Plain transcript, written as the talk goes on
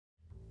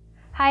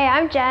Hi,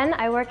 I'm Jen.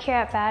 I work here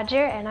at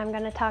Badger, and I'm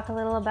going to talk a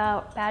little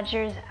about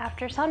Badger's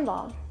After Sun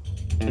Balm.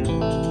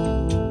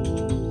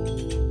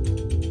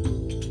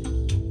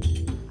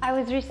 I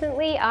was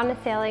recently on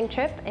a sailing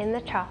trip in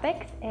the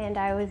tropics, and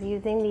I was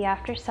using the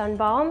After Sun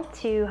Balm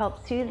to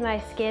help soothe my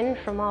skin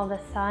from all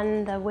the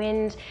sun, the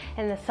wind,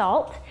 and the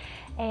salt.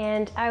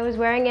 And I was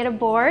wearing it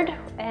aboard,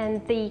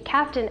 and the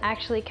captain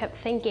actually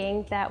kept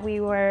thinking that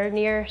we were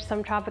near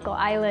some tropical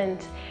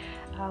island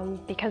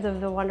because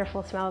of the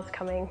wonderful smells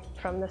coming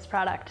from this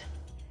product.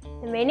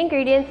 The main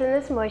ingredients in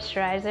this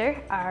moisturizer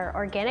are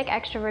organic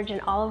extra virgin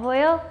olive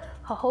oil,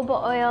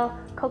 jojoba oil,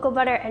 cocoa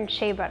butter, and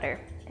shea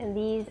butter. And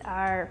these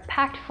are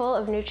packed full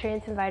of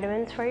nutrients and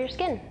vitamins for your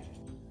skin.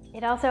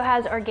 It also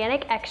has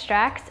organic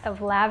extracts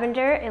of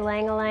lavender,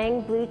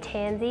 ylang-ylang, blue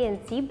tansy, and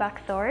sea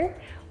buckthorn,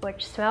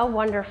 which smell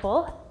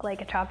wonderful,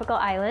 like a tropical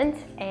island,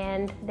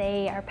 and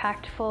they are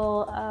packed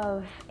full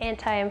of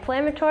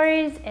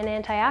anti-inflammatories and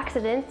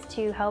antioxidants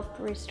to help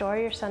restore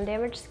your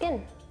sun-damaged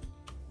skin.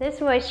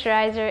 This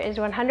moisturizer is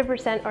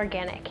 100%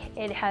 organic.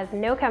 It has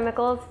no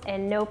chemicals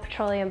and no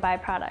petroleum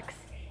byproducts.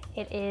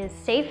 It is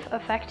safe,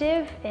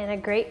 effective, and a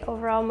great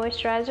overall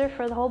moisturizer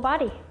for the whole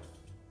body.